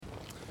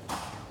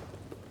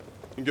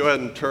You can go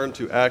ahead and turn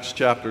to Acts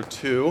chapter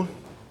 2.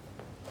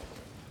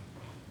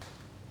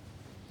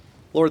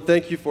 Lord,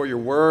 thank you for your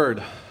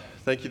word.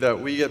 Thank you that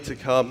we get to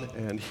come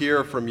and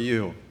hear from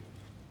you,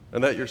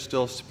 and that you're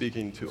still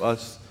speaking to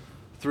us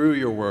through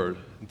your word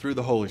and through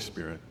the Holy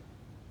Spirit.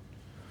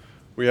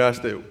 We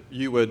ask that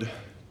you would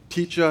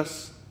teach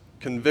us,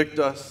 convict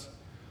us,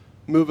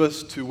 move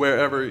us to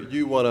wherever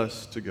you want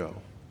us to go.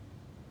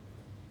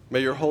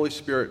 May your Holy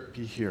Spirit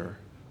be here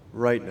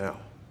right now.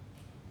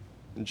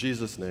 In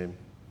Jesus' name,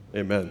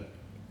 amen.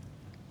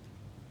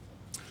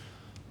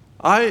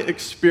 I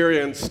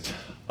experienced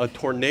a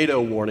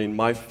tornado warning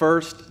my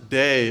first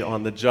day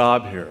on the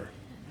job here.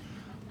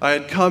 I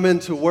had come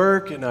into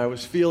work and I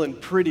was feeling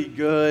pretty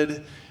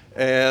good.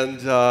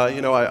 And,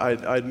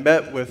 I'd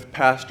met with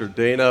Pastor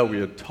Dana. We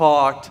had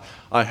talked.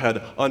 I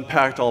had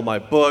unpacked all my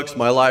books.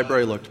 My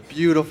library looked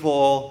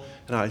beautiful.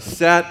 And I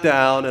sat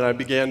down and I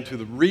began to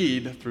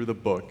read through the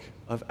book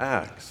of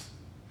Acts.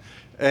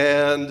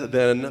 And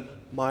then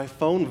my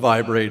phone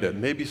vibrated.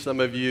 Maybe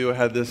some of you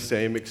had this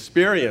same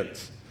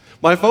experience.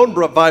 My phone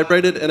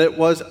vibrated and it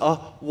was a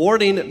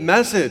warning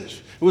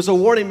message. It was a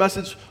warning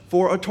message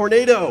for a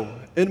tornado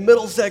in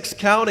Middlesex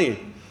County.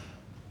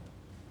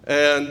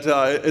 And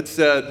it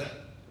said,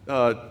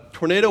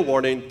 tornado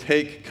warning,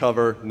 take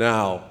cover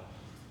now.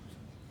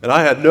 And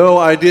I had no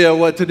idea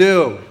what to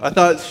do. I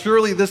thought,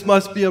 surely this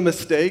must be a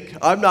mistake.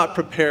 I'm not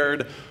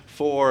prepared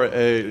for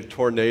a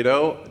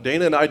tornado.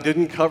 Dana and I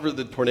didn't cover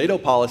the tornado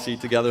policy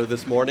together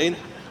this morning.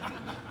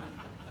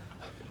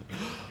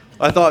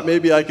 I thought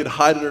maybe I could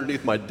hide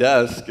underneath my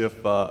desk if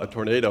a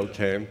tornado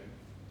came.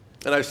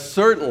 And I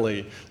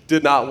certainly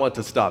did not want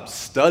to stop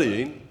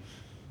studying.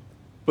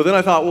 But then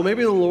I thought, well,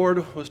 maybe the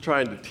Lord was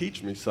trying to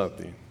teach me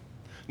something.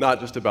 Not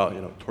just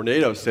about,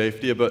 tornado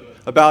safety, but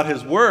about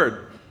his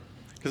word.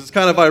 Because it's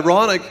kind of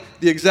ironic,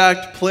 the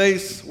exact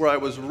place where I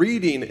was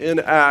reading in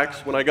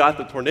Acts when I got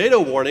the tornado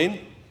warning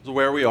is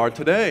where we are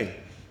today.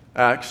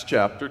 Acts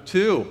chapter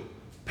 2,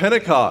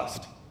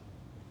 Pentecost.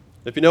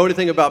 If you know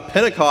anything about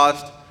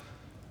Pentecost,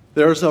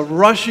 there's a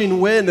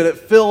rushing wind and it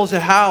fills a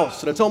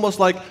house. And it's almost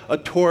like a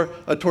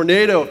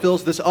tornado. It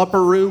fills this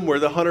upper room where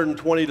the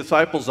 120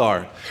 disciples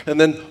are. And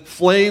then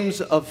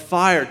flames of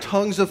fire,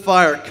 tongues of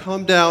fire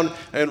come down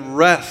and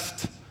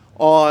rest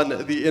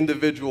on the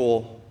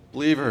individual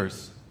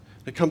believers.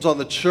 It comes on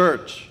the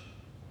church.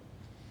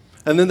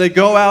 And then they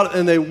go out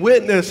and they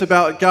witness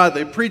about God.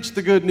 They preach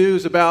the good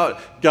news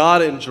about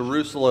God in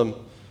Jerusalem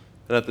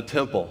and at the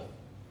temple.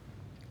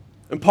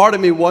 And part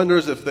of me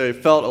wonders if they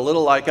felt a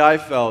little like I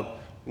felt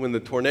when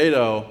the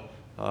tornado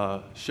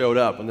showed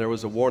up and there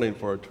was a warning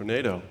for a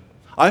tornado.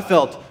 I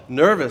felt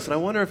nervous, and I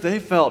wonder if they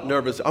felt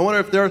nervous. I wonder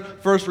if their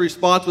first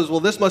response was, well,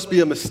 this must be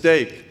a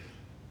mistake.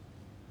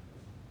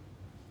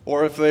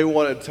 Or if they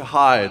wanted to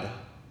hide.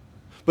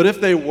 But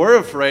if they were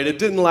afraid, it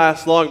didn't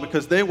last long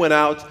because they went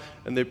out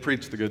and they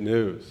preached the good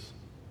news.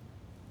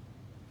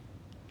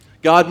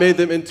 God made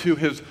them into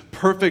his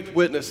perfect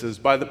witnesses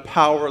by the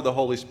power of the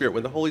Holy Spirit.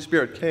 When the Holy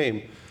Spirit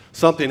came,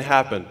 something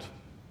happened,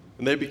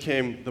 and they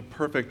became the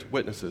perfect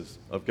witnesses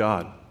of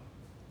God.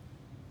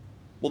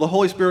 Well, the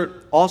Holy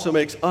Spirit also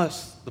makes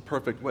us the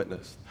perfect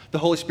witness. The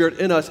Holy Spirit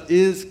in us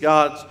is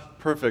God's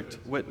perfect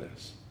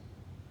witness.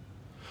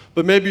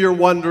 But maybe you're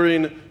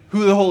wondering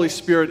who the Holy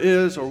Spirit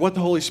is or what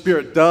the Holy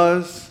Spirit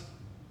does.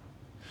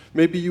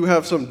 Maybe you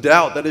have some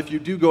doubt that if you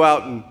do go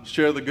out and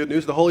share the good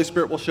news, the Holy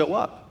Spirit will show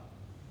up.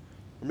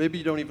 Or maybe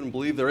you don't even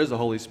believe there is a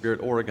Holy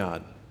Spirit or a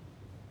God.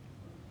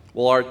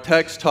 Well, our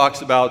text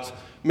talks about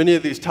many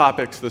of these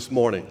topics this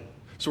morning.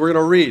 So we're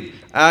going to read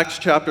Acts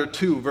chapter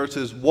 2,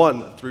 verses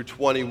 1 through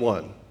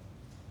 21.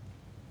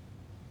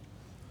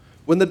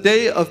 When the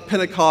day of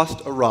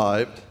Pentecost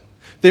arrived,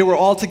 they were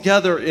all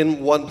together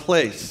in one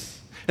place.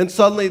 And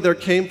suddenly there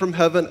came from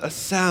heaven a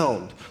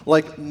sound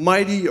like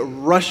mighty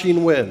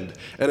rushing wind,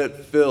 and it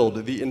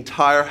filled the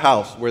entire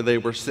house where they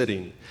were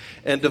sitting.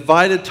 And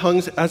divided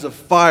tongues as of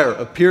fire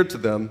appeared to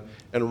them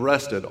and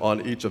rested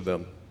on each of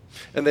them.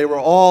 And they were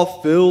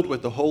all filled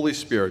with the Holy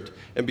Spirit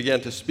and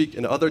began to speak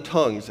in other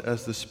tongues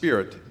as the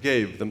Spirit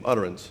gave them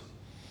utterance.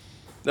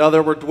 Now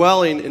there were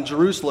dwelling in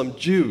Jerusalem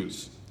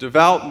Jews,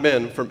 devout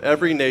men from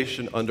every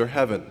nation under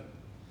heaven.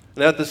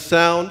 And at this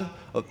sound,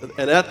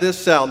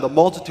 the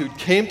multitude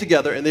came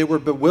together, and they were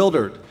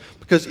bewildered,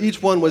 because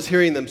each one was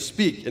hearing them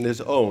speak in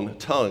his own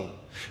tongue.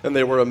 And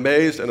they were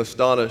amazed and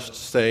astonished,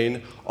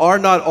 saying, "Are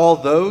not all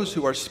those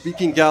who are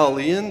speaking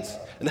Galileans?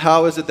 And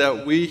how is it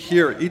that we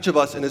hear each of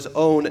us in his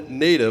own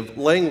native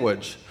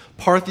language?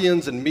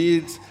 Parthians and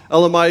Medes,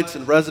 Elamites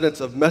and residents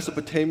of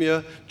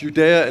Mesopotamia,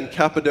 Judea and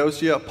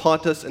Cappadocia,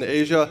 Pontus and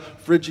Asia,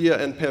 Phrygia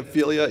and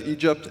Pamphylia,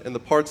 Egypt, and the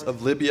parts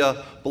of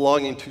Libya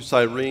belonging to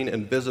Cyrene,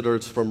 and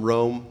visitors from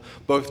Rome,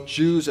 both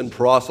Jews and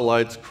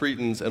proselytes,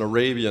 Cretans and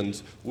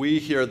Arabians, we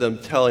hear them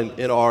telling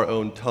in our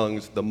own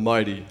tongues the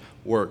mighty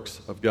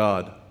works of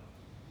God."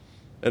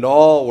 And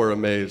all were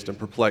amazed and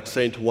perplexed,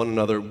 saying to one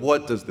another,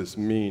 "What does this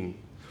mean?"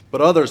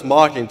 But others,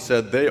 mocking,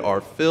 said, "They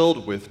are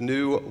filled with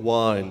new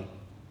wine."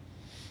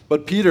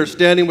 But Peter,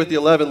 standing with the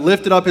 11,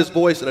 lifted up his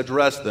voice and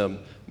addressed them,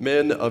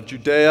 men of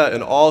Judea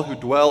and all who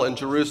dwell in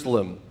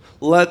Jerusalem,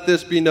 let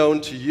this be known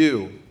to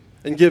you,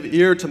 and give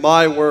ear to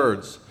my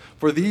words.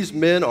 For these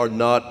men are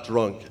not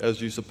drunk,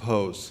 as you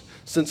suppose,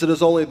 since it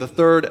is only the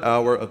third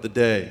hour of the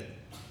day.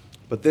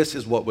 But this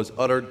is what was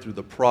uttered through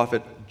the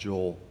prophet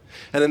Joel.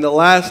 And in the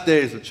last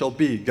days it shall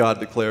be, God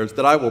declares,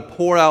 that I will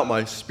pour out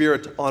my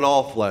Spirit on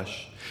all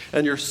flesh.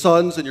 And your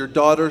sons and your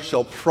daughters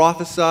shall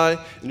prophesy,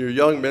 and your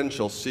young men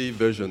shall see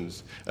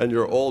visions, and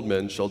your old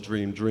men shall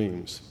dream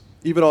dreams.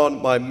 Even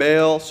on my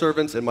male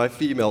servants and my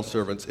female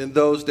servants, in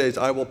those days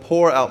I will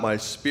pour out my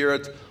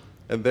Spirit,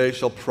 and they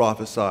shall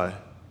prophesy.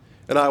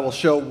 And I will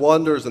show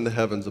wonders in the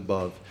heavens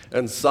above,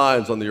 and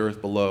signs on the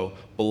earth below,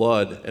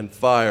 blood and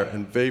fire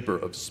and vapor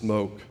of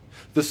smoke.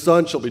 The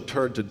sun shall be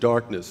turned to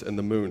darkness, and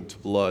the moon to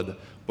blood,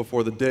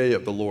 before the day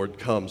of the Lord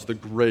comes, the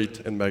great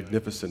and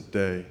magnificent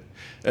day.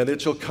 And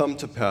it shall come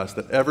to pass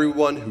that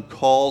everyone who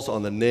calls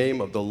on the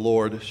name of the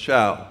Lord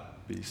shall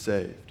be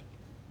saved.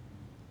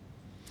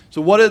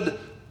 So what did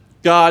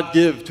God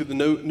give to the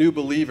new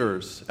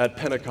believers at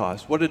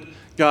Pentecost? What did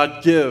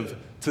God give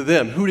to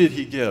them? Who did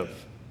he give?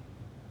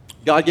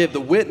 God gave the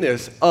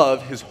witness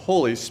of his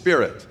Holy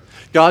Spirit.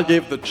 God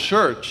gave the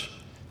church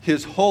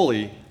his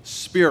Holy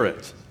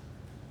Spirit.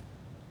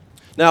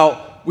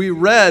 Now, we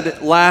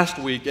read last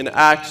week in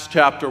Acts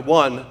chapter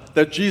 1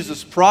 that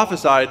Jesus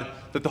prophesied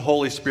that the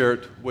Holy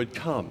Spirit would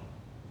come.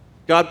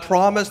 God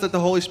promised that the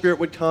Holy Spirit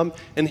would come,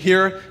 and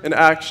here in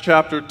Acts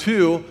chapter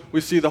 2,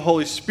 we see the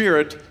Holy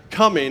Spirit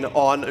coming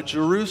on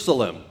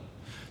Jerusalem.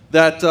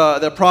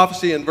 That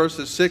prophecy in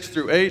verses 6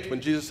 through 8,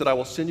 when Jesus said, I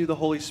will send you the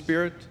Holy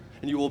Spirit,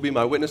 and you will be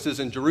my witnesses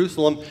in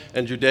Jerusalem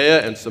and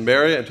Judea and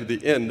Samaria and to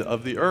the end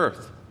of the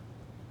earth.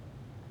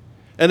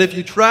 And if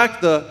you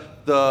track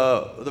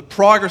the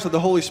progress of the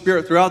Holy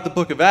Spirit throughout the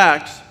book of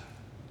Acts,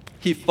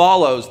 he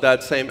follows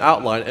that same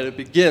outline, and it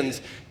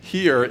begins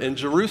here in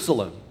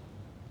Jerusalem.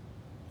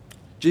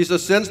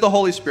 Jesus sends the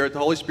Holy Spirit. The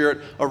Holy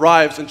Spirit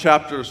arrives in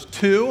chapters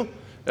 2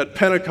 at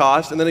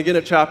Pentecost, and then again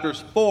at chapter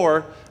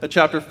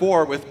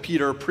 4 with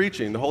Peter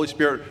preaching. The Holy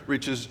Spirit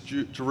reaches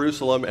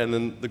Jerusalem and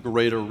then the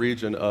greater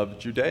region of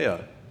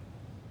Judea.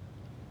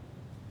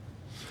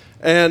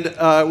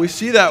 And we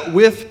see that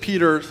with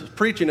Peter's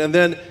preaching, and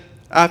then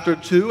after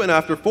 2 and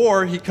after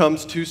 4, he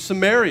comes to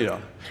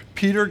Samaria.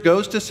 Peter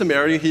goes to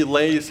Samaria, he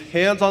lays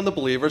hands on the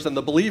believers, and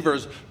the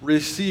believers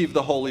receive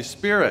the Holy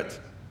Spirit.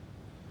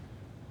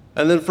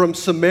 And then from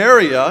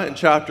Samaria in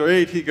chapter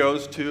 8, he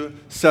goes to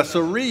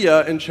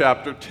Caesarea in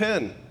chapter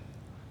 10,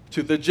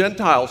 to the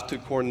Gentiles, to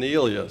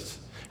Cornelius.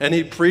 And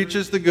he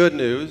preaches the good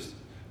news,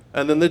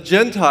 and then the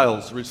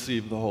Gentiles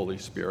receive the Holy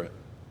Spirit.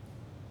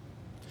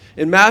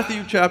 In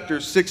Matthew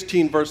chapter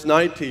 16, verse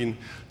 19,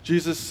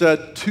 Jesus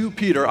said to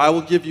Peter, I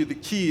will give you the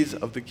keys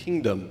of the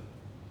kingdom.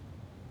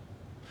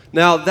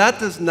 Now, that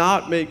does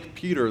not make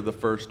Peter the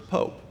first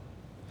pope,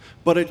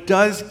 but it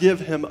does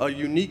give him a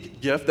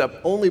unique gift that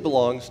only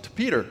belongs to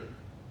Peter.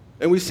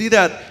 And we see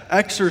that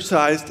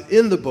exercised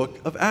in the book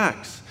of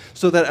Acts,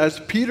 so that as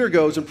Peter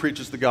goes and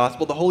preaches the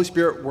gospel, the Holy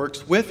Spirit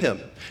works with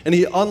him. And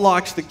he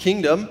unlocks the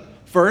kingdom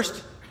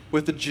first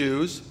with the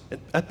Jews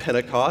at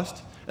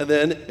Pentecost, and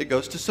then it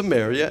goes to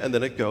Samaria, and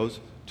then it goes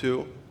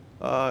to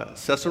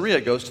Caesarea,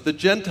 it goes to the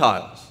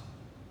Gentiles.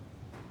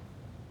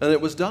 And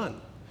it was done.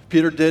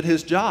 Peter did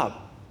his job.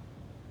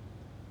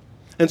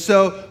 And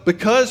so,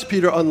 because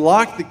Peter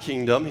unlocked the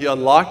kingdom, he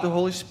unlocked the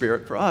Holy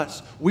Spirit for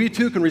us, we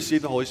too can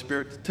receive the Holy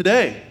Spirit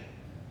today.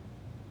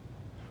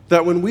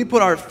 That when we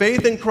put our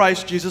faith in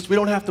Christ Jesus, we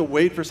don't have to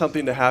wait for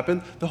something to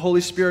happen. The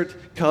Holy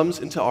Spirit comes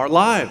into our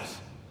lives.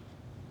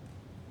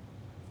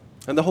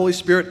 And the Holy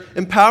Spirit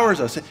empowers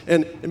us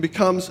and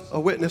becomes a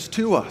witness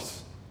to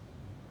us.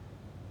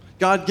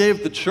 God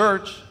gave the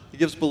church, he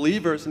gives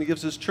believers, and he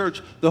gives his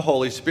church the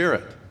Holy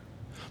Spirit.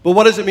 But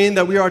what does it mean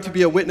that we are to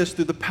be a witness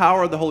through the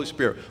power of the Holy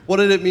Spirit? What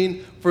did it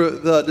mean for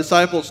the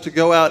disciples to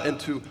go out and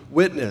to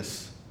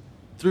witness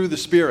through the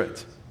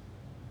Spirit?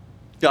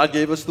 God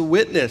gave us the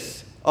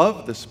witness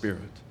of the Spirit.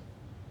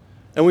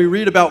 And we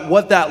read about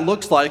what that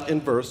looks like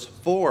in verse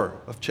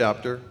 4 of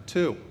chapter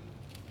 2.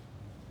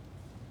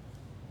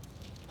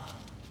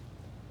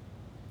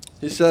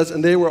 He says,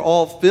 and they were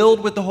all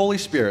filled with the Holy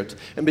Spirit,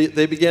 and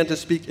they began to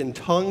speak in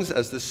tongues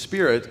as the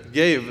Spirit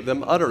gave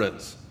them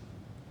utterance.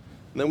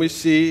 And then we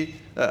see,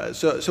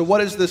 so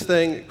what is this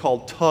thing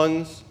called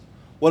tongues?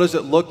 What does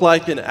it look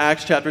like in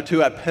Acts chapter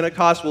 2 at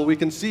Pentecost? Well, we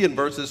can see in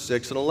verses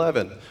 6 and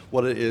 11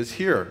 what it is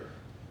here.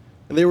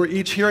 And they were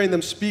each hearing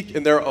them speak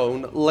in their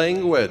own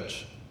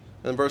language.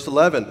 And in verse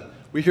 11,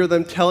 we hear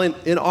them telling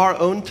in our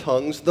own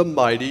tongues the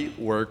mighty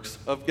works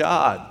of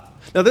God.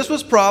 Now, this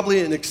was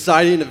probably an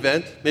exciting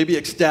event, maybe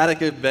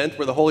ecstatic event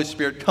where the Holy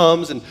Spirit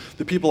comes and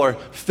the people are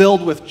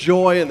filled with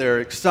joy and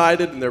they're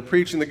excited and they're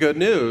preaching the good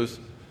news.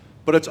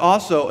 But it's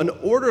also an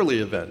orderly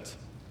event.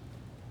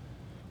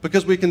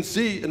 Because we can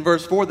see in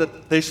verse 4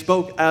 that they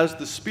spoke as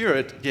the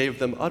Spirit gave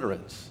them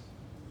utterance.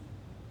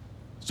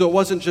 So it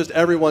wasn't just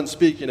everyone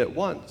speaking at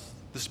once.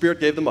 The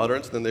Spirit gave them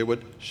utterance, and then they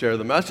would share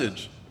the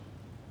message.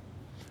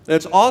 And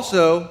it's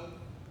also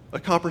a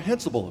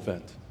comprehensible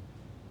event.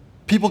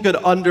 People could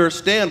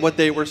understand what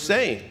they were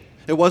saying.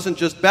 It wasn't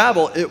just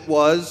babble, it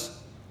was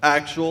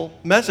actual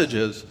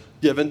messages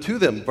given to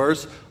them.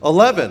 Verse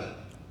 11,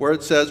 where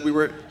it says, we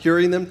were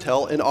hearing them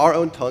tell in our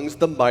own tongues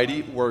the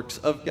mighty works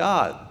of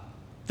God.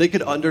 They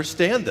could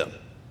understand them.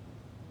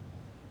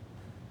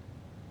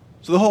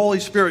 So the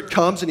Holy Spirit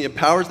comes and he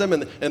empowers them,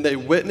 and they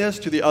witness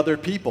to the other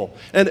people.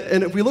 And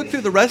if we look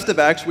through the rest of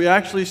Acts, we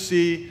actually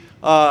see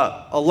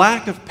a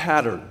lack of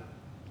pattern.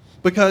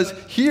 Because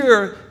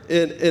here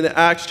in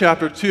Acts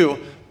chapter 2,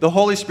 the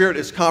Holy Spirit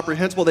is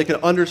comprehensible. They can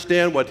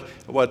understand what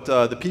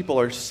the people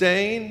are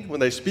saying when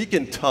they speak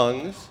in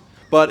tongues.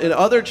 But in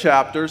other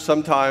chapters,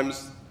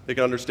 sometimes they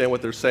can understand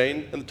what they're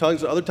saying in the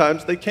tongues, and other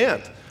times they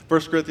can't.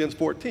 1 Corinthians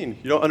 14,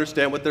 you don't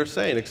understand what they're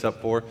saying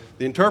except for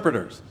the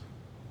interpreters.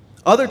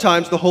 Other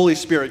times, the Holy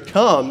Spirit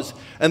comes,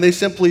 and they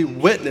simply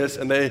witness,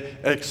 and they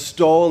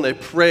extol, and they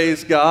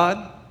praise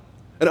God.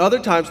 And other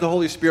times, the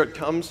Holy Spirit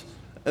comes,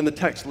 and the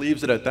text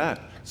leaves it at that.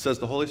 It says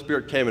the Holy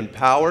Spirit came in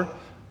power,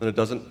 and it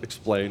doesn't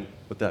explain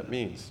what that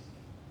means.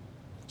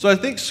 So I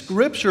think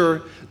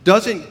Scripture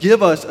doesn't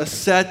give us a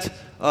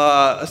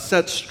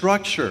set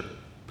structure,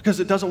 because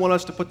it doesn't want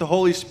us to put the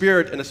Holy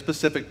Spirit in a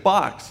specific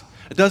box.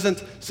 It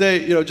doesn't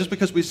say, just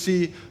because we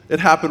see it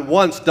happen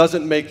once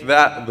doesn't make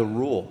that the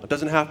rule. It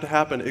doesn't have to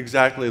happen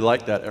exactly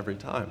like that every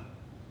time.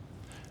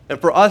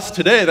 And for us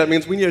today, that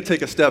means we need to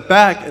take a step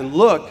back and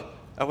look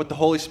at what the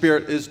Holy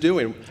Spirit is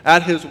doing,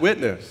 at his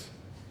witness.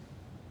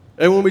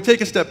 And when we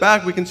take a step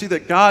back, we can see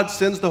that God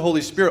sends the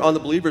Holy Spirit on the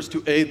believers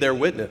to aid their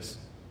witness.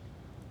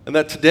 And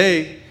that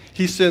today,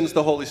 he sends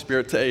the Holy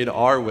Spirit to aid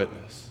our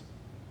witness,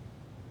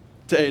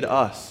 to aid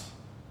us.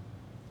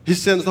 He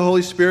sends the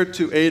Holy Spirit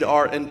to aid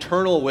our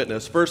internal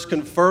witness, first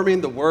confirming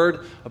the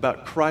word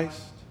about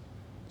Christ,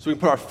 so we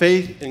can put our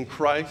faith in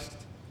Christ.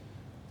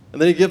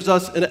 And then he gives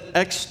us an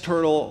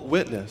external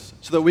witness,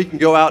 so that we can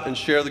go out and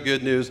share the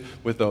good news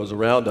with those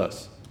around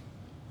us.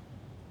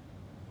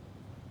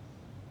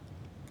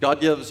 God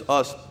gives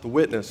us the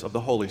witness of the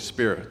Holy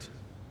Spirit.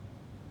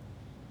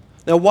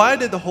 Now, why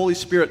did the Holy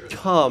Spirit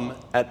come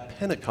at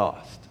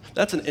Pentecost?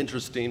 That's an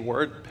interesting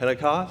word,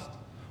 Pentecost.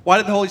 Why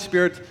did the Holy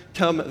Spirit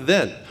come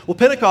then? Well,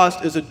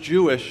 Pentecost is a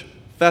Jewish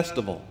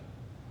festival.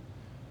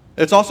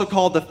 It's also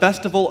called the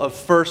Festival of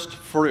First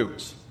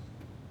Fruits.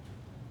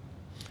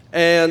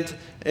 And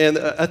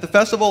at the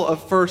Festival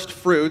of First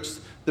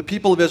Fruits, the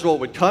people of Israel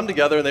would come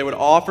together and they would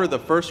offer the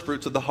first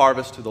fruits of the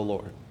harvest to the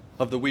Lord,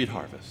 of the wheat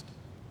harvest,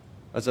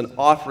 as an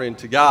offering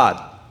to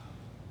God.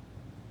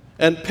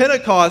 And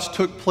Pentecost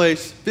took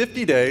place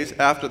 50 days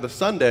after the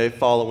Sunday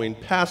following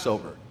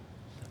Passover.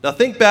 Now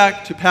think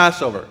back to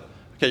Passover.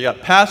 Okay, you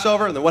got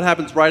Passover, and then what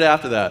happens right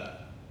after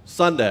that?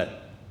 Sunday.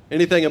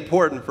 Anything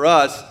important for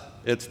us,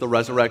 it's the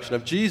resurrection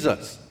of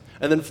Jesus.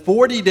 And then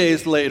 40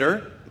 days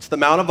later, it's the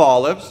Mount of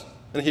Olives,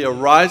 and he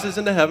arises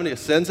into heaven, he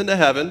ascends into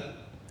heaven,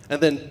 and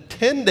then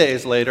 10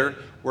 days later,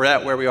 we're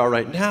at where we are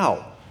right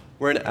now.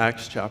 We're in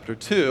Acts chapter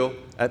 2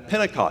 at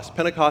Pentecost.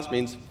 Pentecost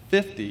means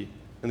 50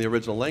 in the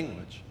original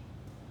language.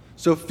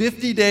 So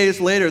 50 days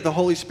later, the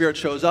Holy Spirit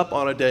shows up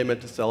on a day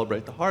meant to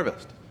celebrate the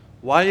harvest.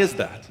 Why is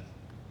that?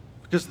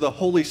 Because the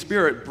Holy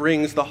Spirit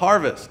brings the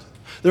harvest.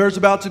 There is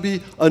about to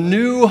be a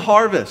new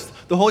harvest.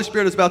 The Holy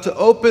Spirit is about to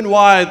open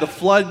wide the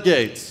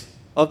floodgates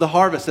of the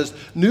harvest as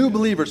new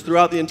believers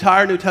throughout the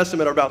entire New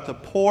Testament are about to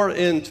pour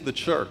into the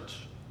church.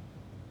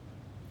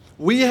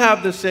 We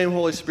have the same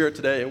Holy Spirit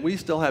today, and we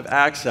still have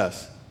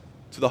access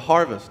to the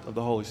harvest of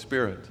the Holy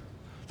Spirit.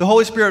 The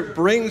Holy Spirit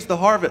brings the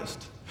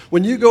harvest.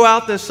 When you go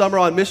out this summer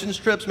on missions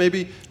trips,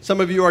 maybe some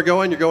of you are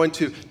you're going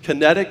to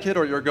Connecticut,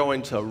 or you're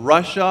going to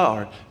Russia,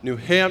 or New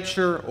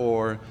Hampshire,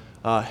 or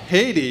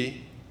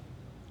Haiti,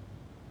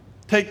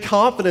 take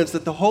confidence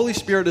that the Holy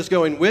Spirit is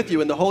going with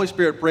you, and the Holy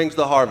Spirit brings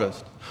the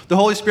harvest. The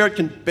Holy Spirit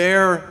can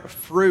bear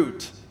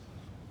fruit.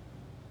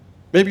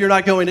 Maybe you're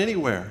not going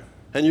anywhere,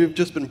 and you've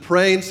just been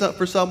praying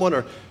for someone,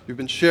 or you've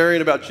been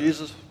sharing about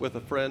Jesus with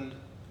a friend.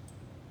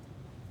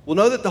 Well,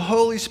 know that the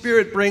Holy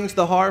Spirit brings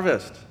the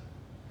harvest.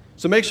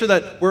 So make sure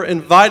that we're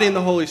inviting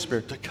the Holy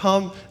Spirit to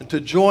come and to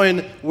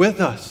join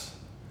with us.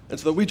 And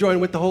so that we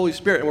join with the Holy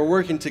Spirit and we're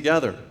working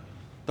together.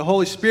 The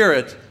Holy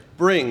Spirit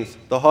brings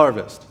the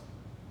harvest.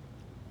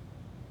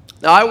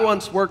 Now, I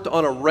once worked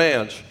on a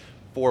ranch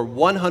for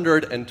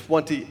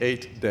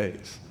 128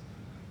 days.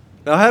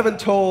 Now, I haven't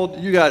told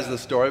you guys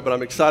this story, but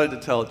I'm excited to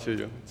tell it to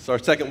you. It's our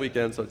second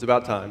weekend, so it's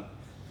about time.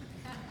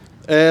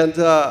 And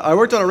I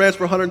worked on a ranch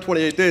for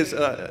 128 days,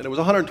 and it was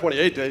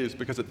 128 days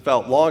because it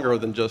felt longer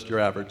than just your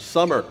average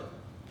summer.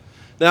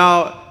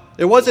 Now,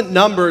 it wasn't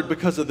numbered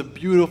because of the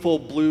beautiful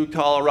blue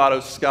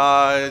Colorado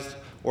skies,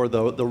 or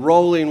the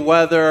rolling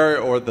weather,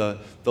 or the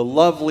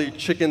lovely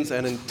chickens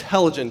and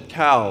intelligent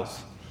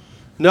cows.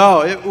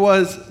 No, it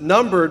was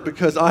numbered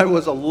because I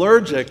was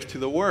allergic to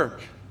the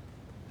work.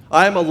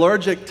 I am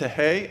allergic to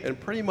hay and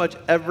pretty much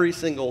every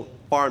single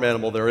farm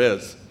animal there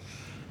is.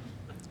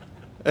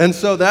 And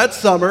so that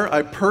summer,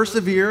 I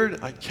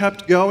persevered, I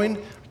kept going,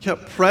 I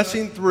kept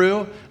pressing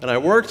through, and I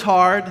worked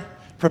hard,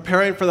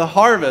 preparing for the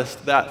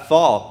harvest that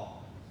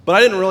fall. But I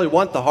didn't really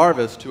want the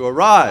harvest to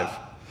arrive,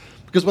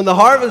 Because when the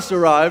harvest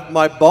arrived,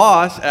 my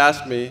boss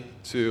asked me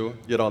to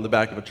get on the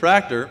back of a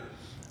tractor,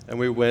 and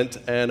we went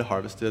and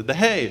harvested the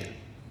hay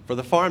for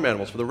the farm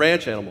animals, for the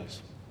ranch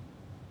animals.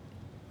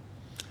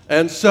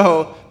 And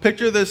so,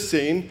 picture this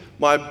scene.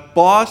 My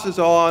boss is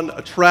on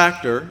a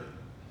tractor.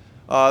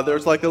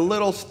 There's like a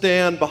little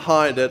stand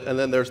behind it, and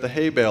then there's the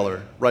hay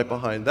baler right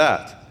behind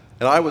that.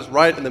 And I was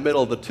right in the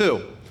middle of the two.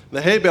 And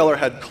the hay baler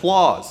had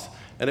claws,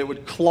 and it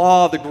would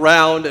claw the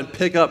ground and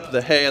pick up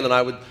the hay, and then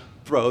I would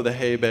throw the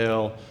hay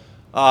bale.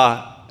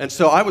 And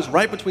so I was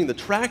right between the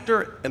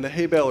tractor and the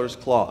hay baler's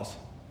claws.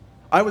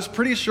 I was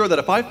pretty sure that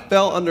if I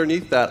fell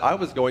underneath that, I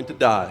was going to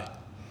die.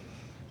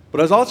 But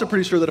I was also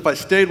pretty sure that if I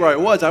stayed where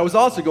I was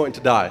also going to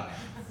die.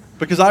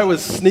 Because I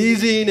was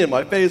sneezing and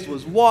my face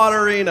was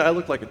watering and I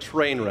looked like a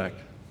train wreck.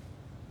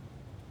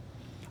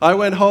 I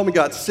went home and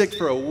got sick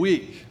for a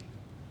week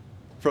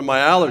from my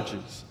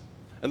allergies.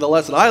 And the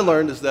lesson I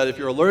learned is that if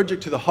you're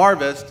allergic to the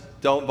harvest,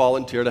 don't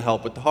volunteer to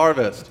help with the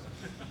harvest.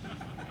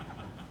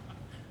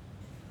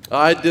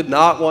 I did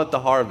not want the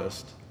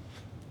harvest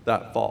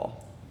that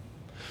fall.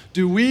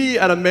 Do we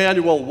at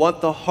Emmanuel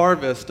want the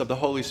harvest of the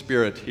Holy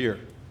Spirit here?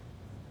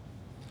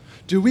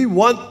 Do we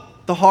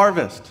want the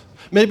harvest?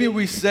 Maybe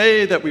we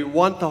say that we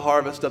want the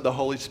harvest of the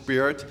Holy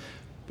Spirit,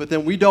 but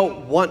then we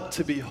don't want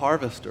to be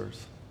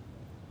harvesters.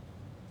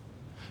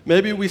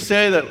 Maybe we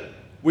say that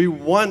we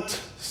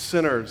want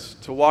sinners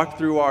to walk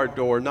through our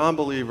door,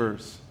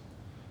 non-believers,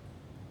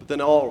 but then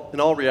in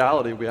all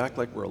reality, we act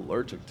like we're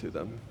allergic to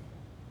them.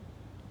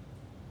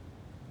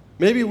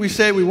 Maybe we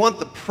say we want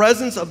the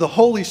presence of the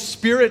Holy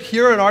Spirit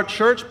here in our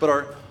church, but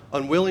are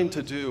unwilling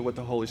to do what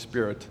the Holy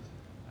Spirit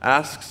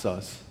asks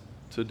us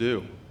to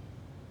do.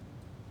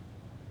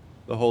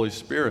 The Holy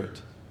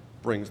Spirit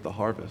brings the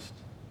harvest.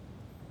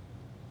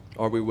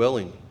 Are we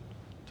willing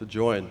to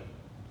join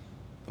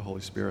the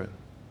Holy Spirit?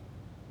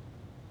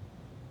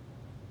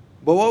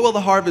 But what will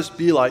the harvest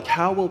be like?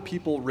 How will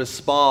people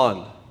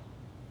respond?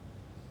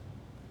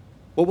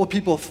 What will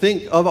people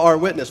think of our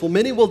witness? Well,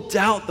 many will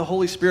doubt the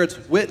Holy Spirit's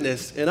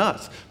witness in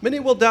us. Many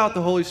will doubt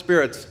the Holy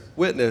Spirit's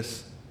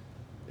witness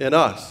in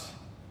us.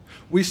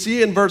 We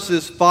see in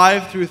verses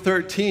 5 through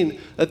 13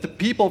 that the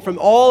people from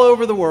all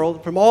over the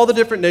world, from all the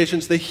different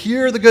nations, they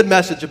hear the good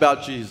message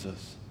about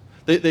Jesus.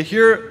 They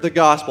hear the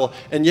gospel,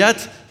 and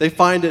yet they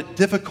find it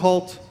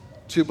difficult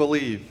to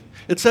believe.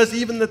 It says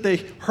even that they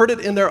heard it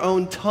in their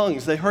own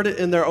tongues. They heard it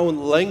in their own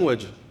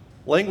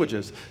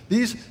languages.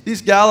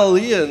 These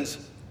Galileans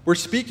were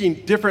speaking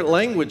different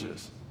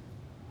languages.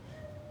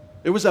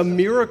 It was a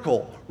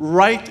miracle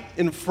right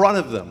in front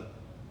of them,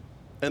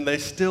 and they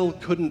still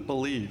couldn't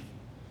believe.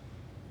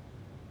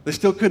 They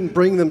still couldn't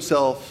bring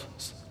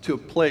themselves to a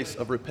place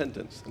of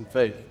repentance and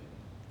faith.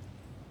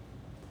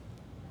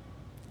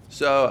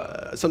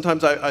 So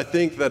sometimes I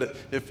think that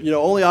if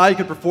only I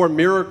could perform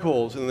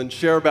miracles and then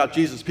share about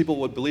Jesus, people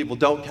would believe. Well,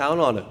 don't count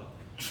on it.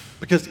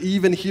 Because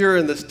even here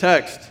in this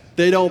text,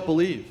 they don't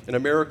believe, and a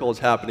miracle is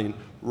happening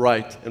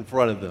right in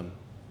front of them.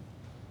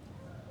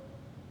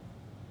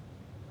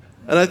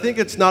 And I think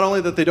it's not only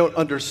that they don't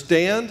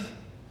understand.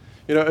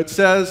 It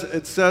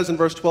says in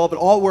verse 12, and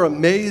all were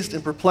amazed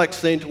and perplexed,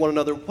 saying to one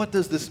another, what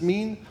does this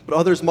mean? But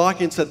others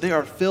mocking said, they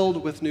are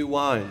filled with new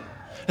wine.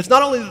 It's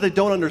not only that they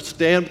don't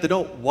understand, but they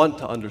don't want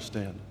to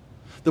understand.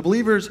 The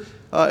believers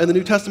in the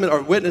New Testament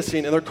are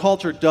witnessing, and their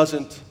culture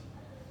doesn't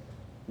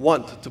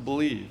want to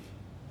believe.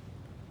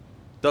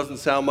 Doesn't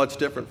sound much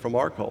different from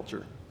our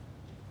culture.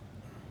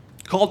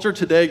 Culture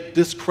today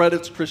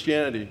discredits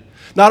Christianity,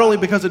 not only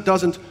because it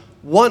doesn't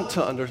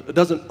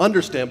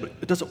understand, but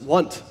it doesn't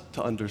want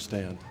to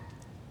understand.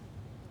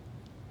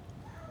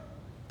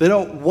 They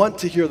don't want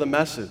to hear the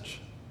message.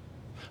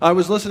 I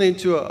was listening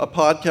to a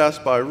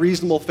podcast by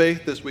Reasonable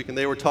Faith this week, and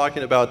they were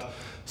talking about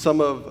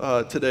some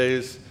of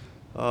today's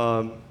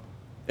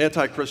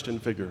anti-Christian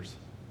figures.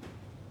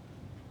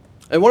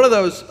 And one of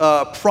those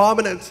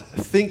prominent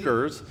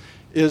thinkers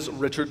is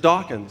Richard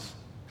Dawkins.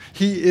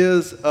 He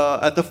is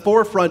at the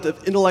forefront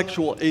of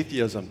intellectual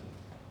atheism.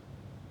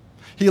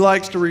 He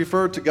likes to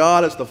refer to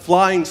God as the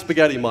flying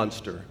spaghetti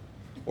monster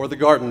or the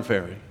garden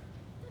fairy.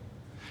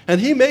 And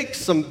he makes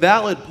some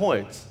valid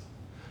points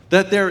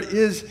that there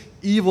is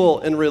evil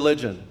in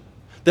religion,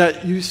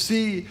 that you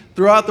see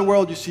throughout the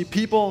world, you see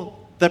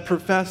people that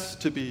profess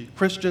to be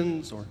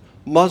Christians or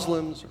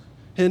Muslims or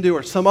Hindu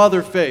or some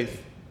other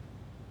faith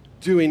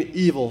doing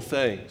evil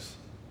things.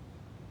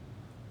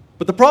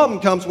 But the problem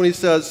comes when he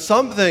says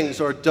some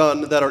things are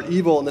done that are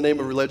evil in the name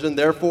of religion,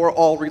 therefore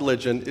all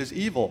religion is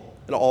evil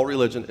and all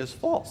religion is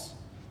false.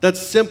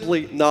 That's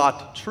simply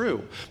not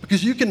true.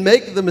 Because you can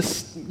make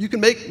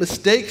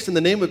mistakes in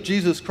the name of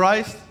Jesus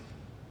Christ,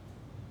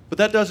 but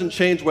that doesn't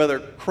change whether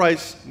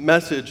Christ's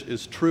message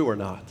is true or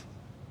not.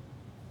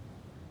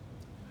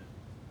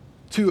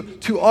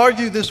 To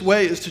argue this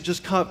way is to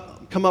just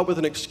come up with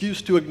an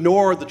excuse to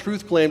ignore the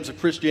truth claims of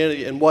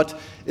Christianity and what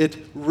it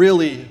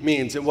really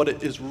means and what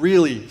it is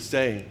really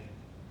saying.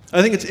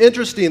 I think it's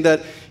interesting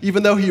that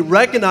even though he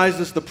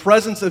recognizes the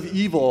presence of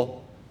evil,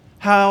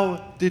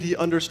 how did he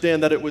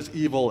understand that it was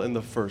evil in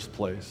the first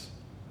place?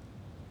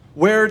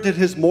 Where did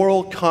his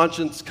moral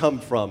conscience come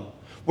from?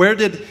 Where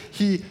did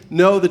he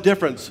know the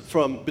difference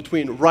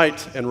between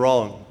right and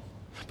wrong?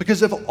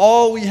 Because if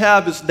all we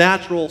have is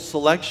natural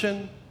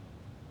selection,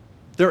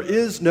 there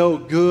is no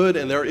good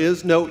and there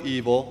is no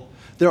evil.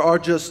 There are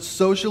just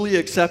socially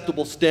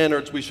acceptable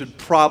standards we should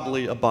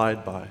probably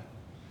abide by.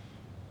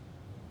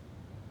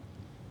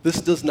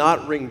 This does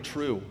not ring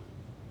true.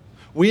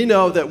 We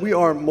know that we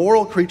are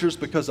moral creatures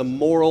because a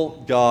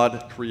moral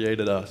God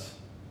created us.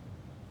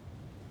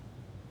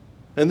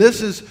 And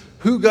this is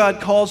who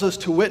God calls us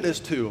to witness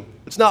to.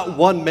 It's not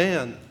one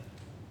man.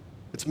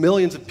 It's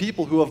millions of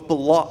people who have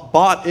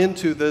bought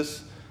into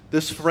this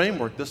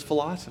framework, this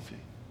philosophy.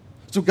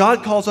 So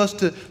God calls us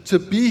to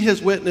be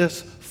his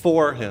witness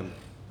for him.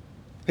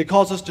 He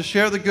calls us to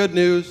share the good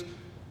news,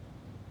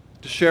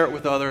 to share it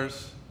with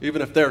others,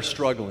 even if they're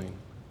struggling.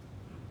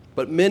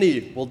 But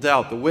many will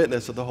doubt the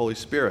witness of the Holy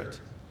Spirit.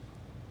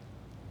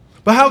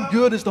 But how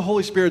good is the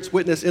Holy Spirit's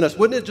witness in us?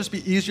 Wouldn't it just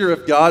be easier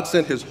if God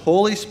sent his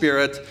Holy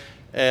Spirit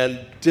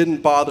and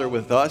didn't bother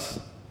with us?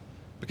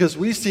 Because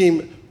we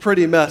seem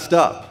pretty messed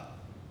up.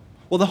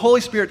 Well, the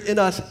Holy Spirit in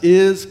us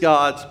is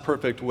God's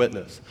perfect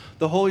witness.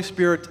 The Holy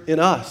Spirit in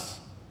us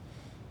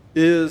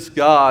is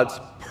God's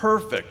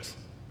perfect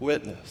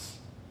witness.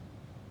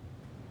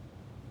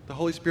 The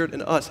Holy Spirit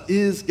in us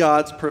is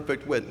God's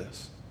perfect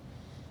witness.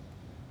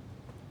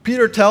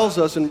 Peter tells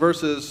us in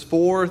verses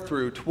 4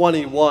 through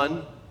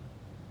 21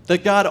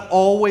 that God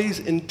always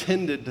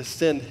intended to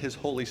send his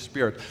Holy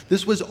Spirit.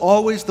 This was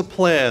always the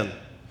plan.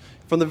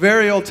 From the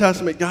very Old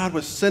Testament, God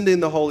was sending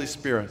the Holy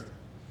Spirit.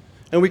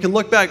 And we can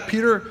look back.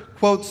 Peter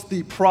quotes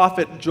the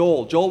prophet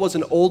Joel. Joel was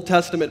an Old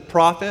Testament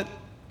prophet.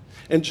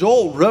 And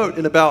Joel wrote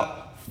in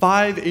about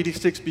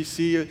 586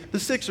 BC, the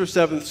 6th or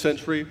 7th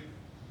century.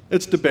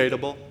 It's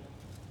debatable.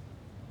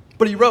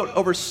 But he wrote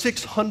over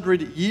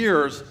 600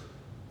 years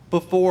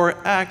before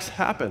Acts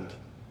happened.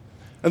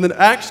 And then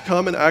Acts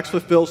come and Acts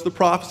fulfills the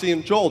prophecy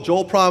in Joel.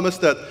 Joel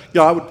promised that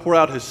God would pour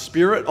out his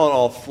Spirit on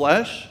all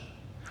flesh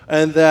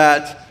and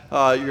that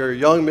your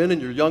young men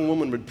and your young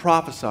women would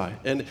prophesy.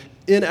 And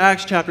in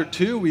Acts chapter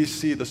 2, we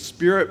see the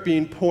Spirit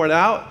being poured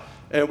out,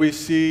 and we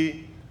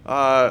see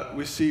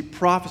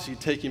prophecy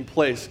taking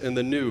place in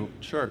the new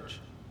church.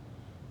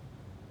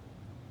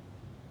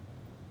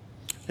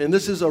 And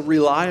this is a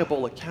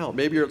reliable account.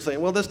 Maybe you're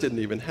saying, well, this didn't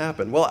even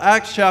happen. Well,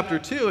 Acts chapter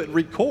 2, it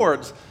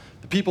records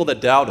the people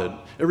that doubted.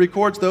 It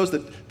records those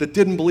that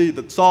didn't believe,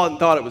 that saw it and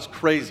thought it was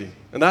crazy.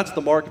 And that's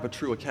the mark of a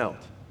true account.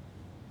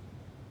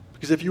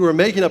 Because if you were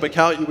making up an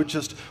account, you would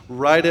just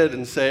write it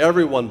and say,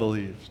 everyone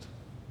believed.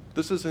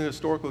 This is an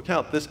historical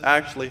account. This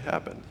actually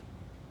happened.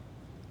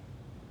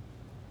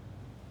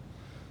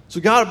 So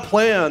God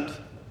planned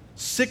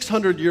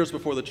 600 years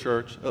before the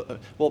church,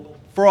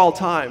 for all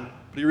time,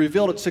 but he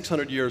revealed it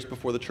 600 years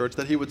before the church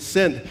that he would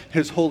send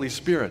his Holy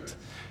Spirit.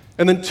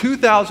 And then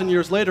 2,000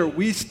 years later,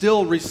 we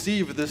still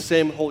receive this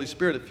same Holy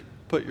Spirit if you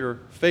put your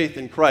faith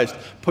in Christ,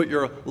 put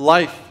your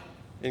life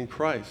in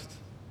Christ.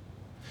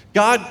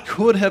 God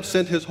could have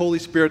sent his Holy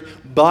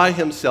Spirit by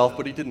himself,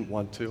 but he didn't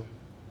want to.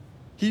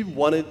 He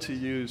wanted to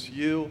use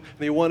you,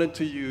 and he wanted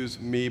to use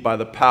me by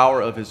the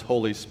power of his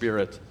Holy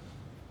Spirit.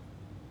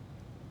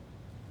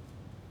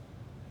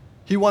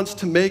 He wants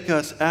to make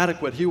us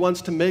adequate. He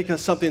wants to make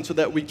us something so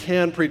that we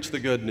can preach the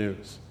good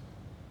news.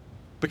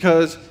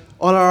 Because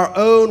on our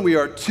own, we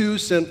are too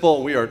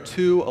sinful, we are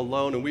too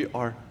alone, and we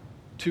are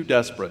too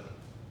desperate.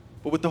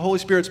 But with the Holy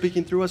Spirit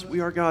speaking through us,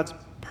 we are God's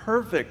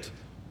perfect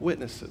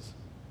witnesses.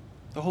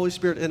 The Holy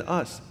Spirit in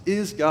us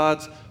is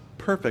God's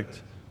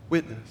perfect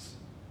witness.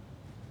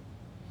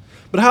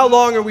 But how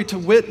long are we to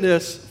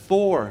witness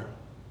for?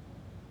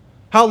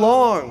 How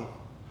long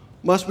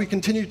must we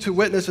continue to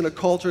witness in a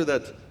culture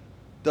that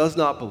does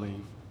not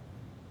believe?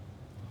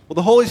 Well,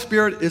 the Holy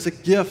Spirit is a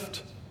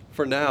gift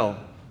for now,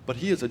 but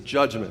he is a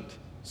judgment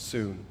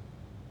soon.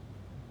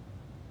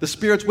 The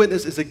Spirit's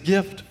witness is a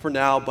gift for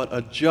now, but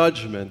a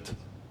judgment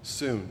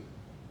soon.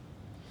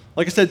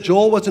 Like I said,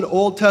 Joel was an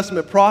Old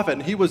Testament prophet,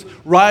 and he was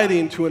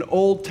writing to an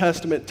Old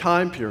Testament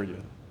time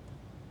period.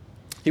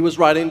 He was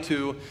writing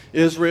to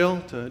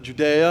Israel, to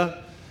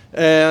Judea,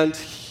 and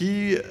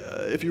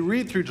if you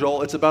read through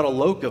Joel, it's about a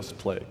locust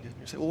plague.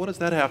 You say, well, what does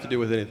that have to do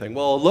with anything?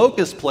 Well, a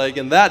locust plague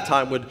in that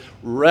time would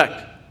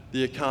wreck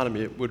the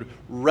economy. It would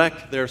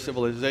wreck their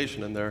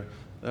civilization and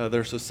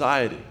their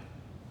society.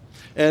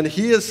 And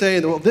he is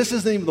saying, well, this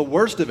isn't even the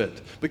worst of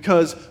it,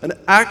 because an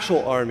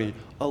actual army,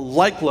 a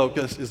like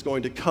locust, is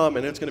going to come,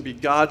 and it's going to be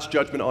God's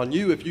judgment on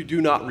you if you do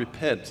not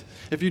repent,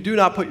 if you do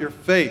not put your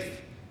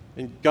faith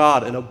in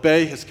God and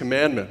obey his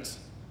commandments.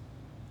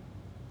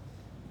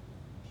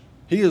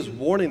 He is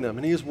warning them,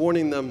 and he is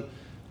warning them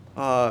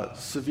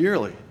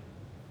severely.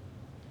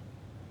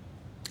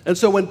 And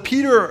so when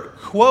Peter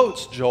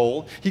quotes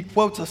Joel, he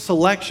quotes a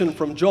selection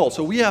from Joel.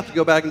 So we have to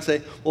go back and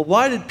say, well,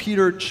 why did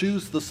Peter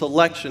choose the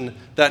selection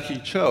that he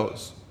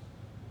chose?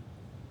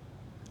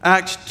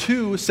 Acts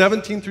 2,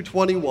 17 through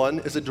 21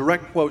 is a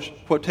direct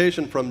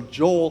quotation from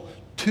Joel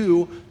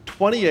 2,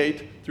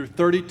 28 through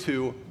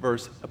 32,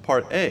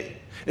 part A.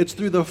 It's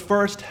through the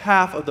first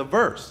half of the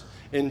verse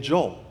in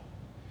Joel.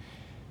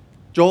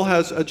 Joel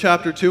has a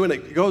chapter 2, and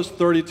it goes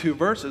 32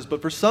 verses,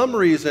 but for some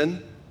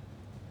reason,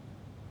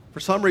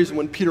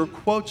 when Peter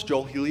quotes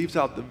Joel, he leaves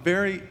out the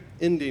very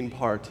ending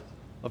part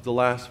of the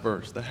last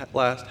verse, the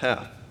last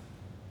half.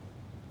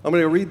 I'm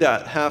going to read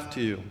that half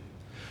to you.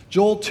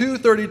 Joel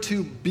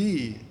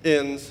 2:32b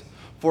ends,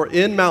 "For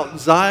in Mount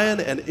Zion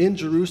and in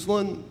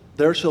Jerusalem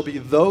there shall be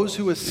those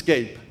who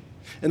escape,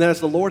 and as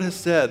the Lord has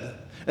said,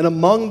 and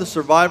among the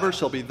survivors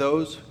shall be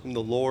those whom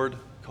the Lord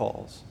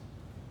calls."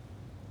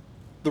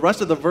 The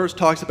rest of the verse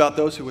talks about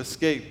those who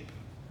escape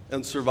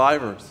and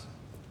survivors.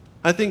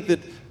 I think that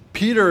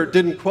Peter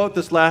didn't quote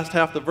this last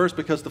half of the verse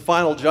because the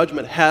final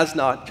judgment has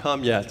not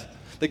come yet.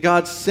 That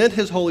God sent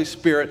his Holy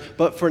Spirit,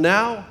 but for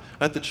now,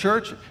 at the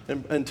church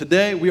and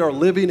today, we are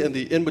living in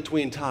the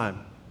in-between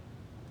time,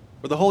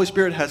 where the Holy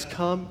Spirit has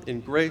come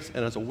in grace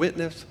and as a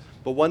witness,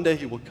 but one day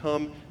he will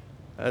come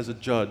as a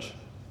judge.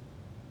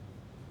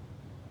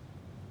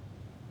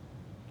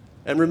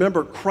 And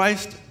remember,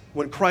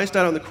 when Christ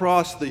died on the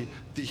cross, the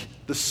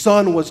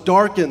sun was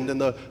darkened and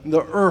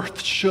the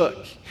earth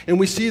shook. And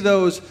we see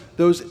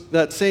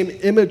that same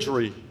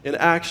imagery in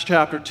Acts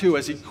chapter 2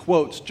 as he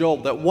quotes Joel,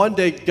 that one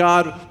day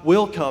God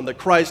will come, that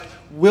Christ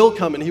will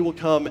come, and he will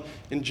come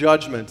in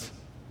judgment.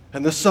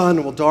 And the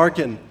sun will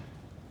darken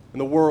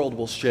and the world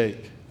will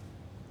shake.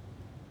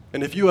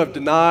 And if you have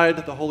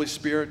denied the Holy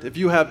Spirit, if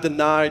you have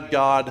denied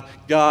God,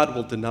 God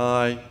will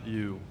deny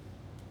you.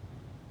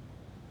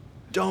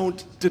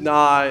 Don't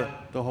deny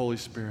the Holy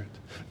Spirit.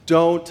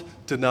 Don't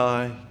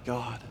deny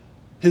God.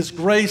 His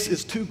grace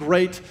is too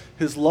great.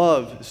 His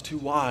love is too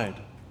wide.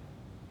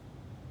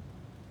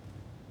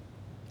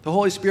 The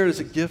Holy Spirit is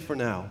a gift for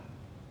now,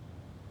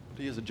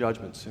 but he is a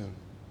judgment soon.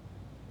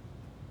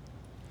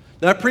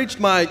 Now, I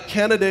preached my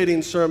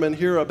candidating sermon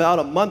here about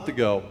a month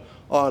ago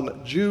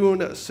on June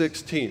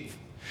 16th.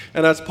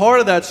 And as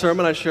part of that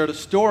sermon, I shared a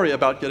story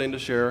about getting to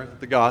share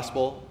the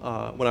gospel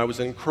when I was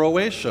in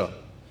Croatia.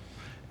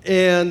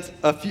 And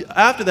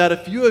after that, a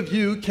few of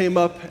you came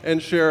up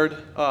and shared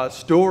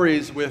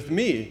stories with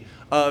me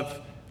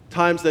of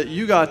times that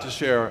you got to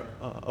share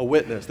a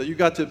witness, that you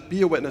got to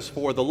be a witness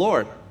for the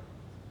Lord.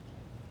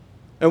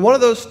 And one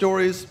of those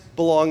stories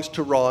belongs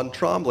to Ron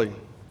Trombley.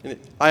 And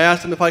I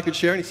asked him if I could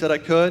share, and he said I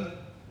could.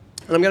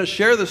 And I'm going to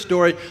share this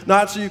story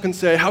not so you can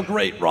say how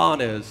great Ron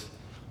is,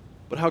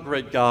 but how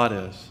great God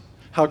is,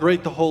 how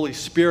great the Holy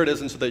Spirit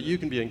is, and so that you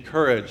can be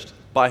encouraged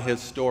by his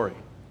story.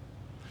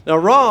 Now,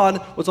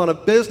 Ron was on a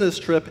business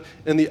trip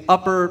in the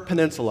Upper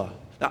Peninsula.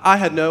 Now, I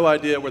had no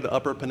idea where the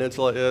Upper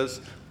Peninsula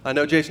is. I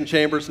know Jason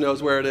Chambers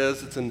knows where it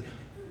is. It's in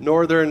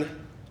northern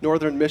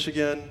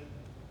Michigan.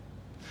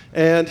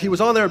 And he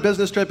was on their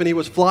business trip, and he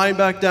was flying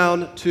back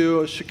down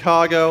to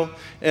Chicago,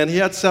 and he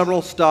had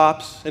several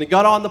stops, and he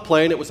got on the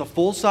plane. It was a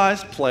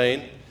full-sized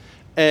plane,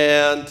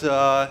 and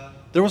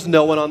there was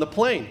no one on the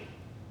plane.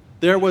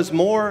 There was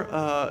more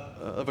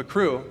of a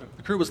crew.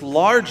 The crew was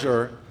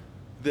larger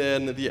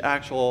than the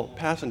actual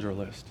passenger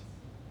list.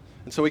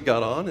 And so he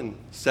got on and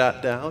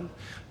sat down,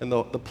 and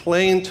the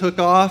plane took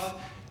off,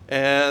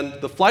 and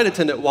the flight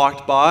attendant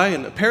walked by,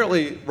 and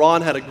apparently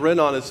Ron had a grin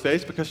on his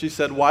face because she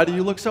said, "Why do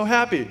you look so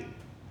happy?"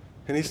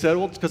 And he said,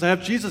 "Well, it's because I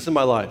have Jesus in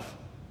my life."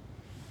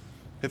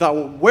 He thought,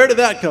 well, where did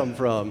that come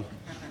from?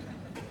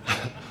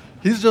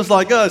 He's just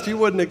like us. He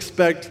wouldn't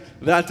expect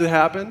that to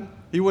happen.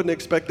 He wouldn't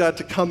expect that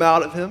to come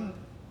out of him.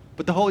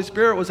 But the Holy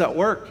Spirit was at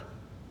work.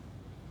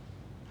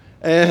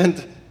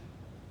 And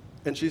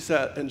she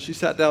sat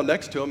down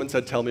next to him and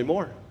said, "Tell me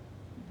more."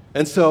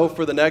 And so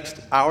for the next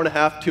hour and a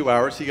half, 2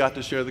 hours, he got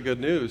to share the good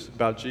news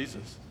about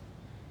Jesus.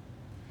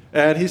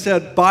 And he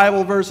said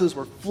Bible verses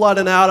were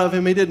flooding out of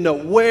him. He didn't know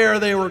where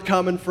they were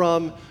coming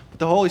from, but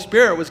the Holy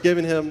Spirit was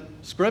giving him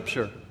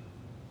Scripture.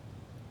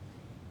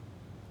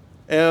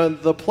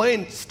 And the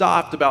plane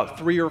stopped about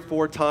 3 or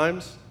 4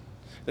 times.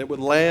 It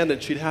would land,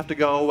 and she'd have to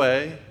go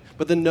away.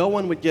 But then no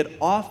one would get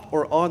off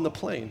or on the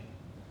plane.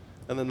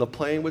 And then the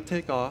plane would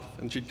take off,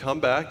 and she'd come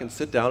back and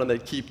sit down, and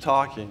they'd keep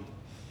talking.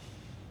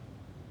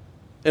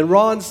 And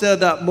Ron said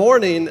that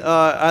morning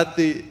at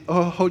the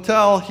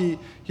hotel,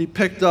 he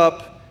picked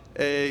up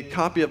a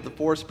copy of the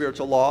 4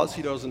 Spiritual Laws.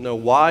 He doesn't know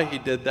why he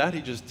did that.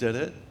 He just did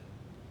it.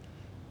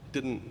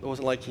 It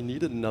wasn't like he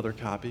needed another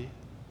copy.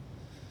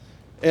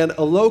 And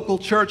a local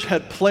church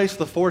had placed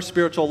the 4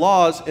 Spiritual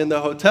Laws in the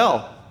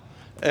hotel.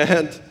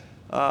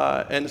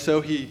 And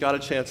so he got a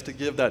chance to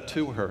give that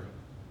to her.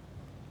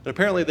 And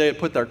apparently they had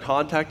put their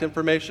contact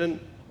information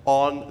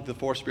on the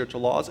 4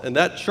 Spiritual Laws, and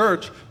that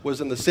church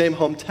was in the same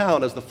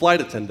hometown as the flight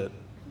attendant.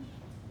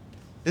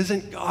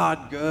 Isn't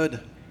God good?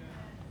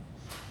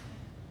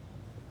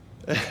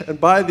 And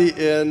by the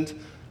end,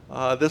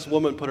 this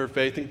woman put her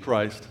faith in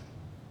Christ.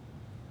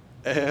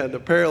 And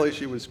apparently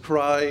she was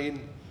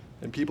crying,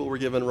 and people were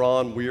giving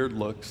Ron weird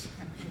looks.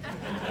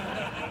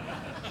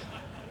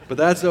 But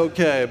that's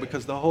okay,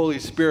 because the Holy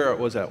Spirit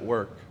was at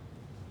work.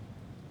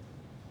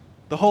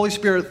 The Holy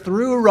Spirit,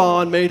 through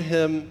Ron, made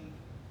him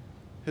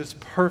his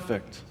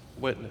perfect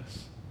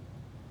witness.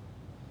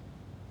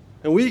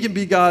 And we can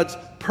be God's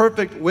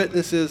perfect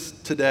witnesses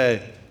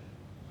today.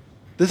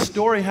 This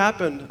story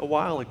happened a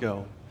while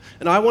ago.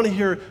 And I want to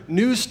hear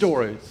new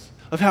stories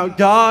of how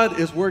God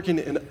is working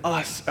in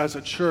us as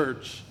a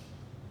church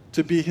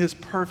to be his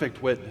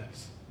perfect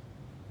witness.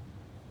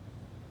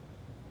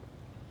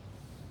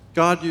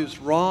 God used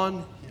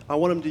Ron. I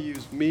want him to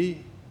use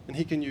me, and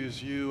he can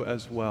use you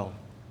as well.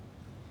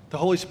 The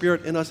Holy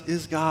Spirit in us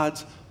is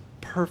God's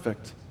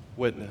perfect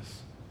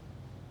witness.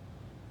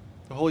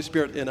 The Holy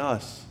Spirit in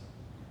us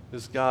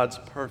is God's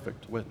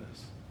perfect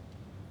witness.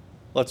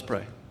 Let's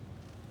pray.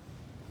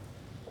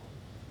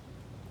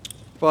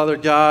 Father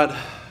God,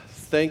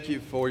 thank you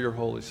for your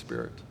Holy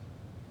Spirit,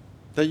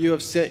 that you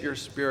have sent your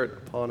Spirit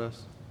upon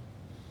us.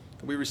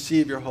 We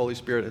receive your Holy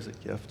Spirit as a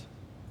gift,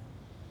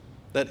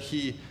 that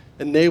he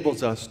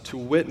enables us to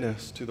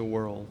witness to the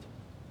world,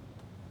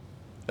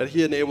 that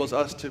he enables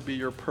us to be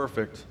your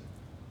perfect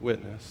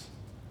witness.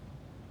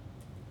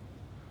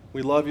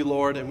 We love you,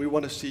 Lord, and we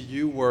want to see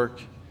you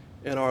work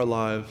in our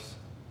lives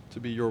to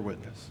be your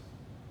witness.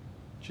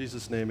 In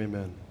Jesus' name,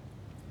 amen.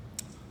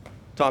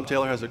 Tom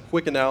Taylor has a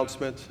quick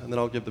announcement, and then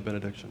I'll give the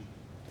benediction.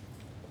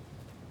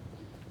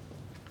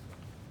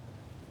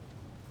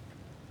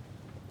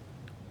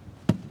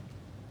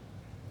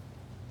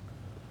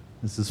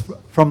 This is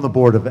from the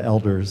Board of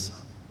Elders.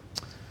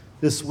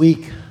 This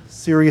week,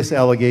 serious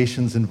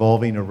allegations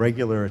involving a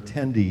regular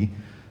attendee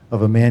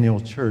of Emmanuel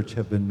Church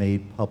have been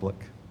made public.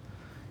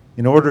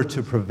 In order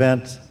to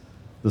prevent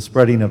the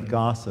spreading of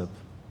gossip,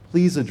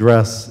 please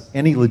address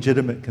any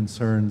legitimate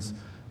concerns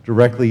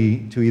directly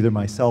to either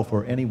myself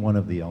or any one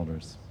of the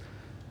elders.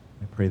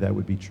 I pray that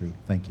would be true.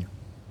 Thank you.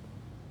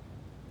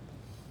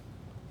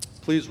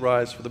 Please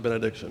rise for the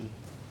benediction.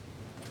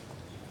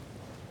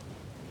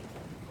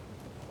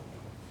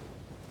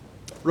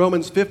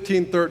 Romans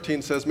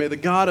 15:13 says, "May the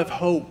God of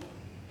hope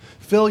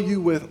fill you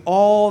with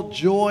all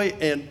joy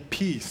and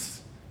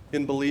peace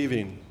in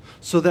believing,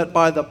 so that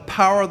by the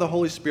power of the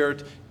Holy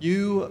Spirit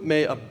you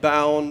may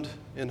abound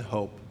in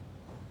hope."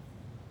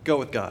 Go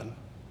with God.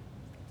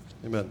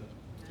 Amen.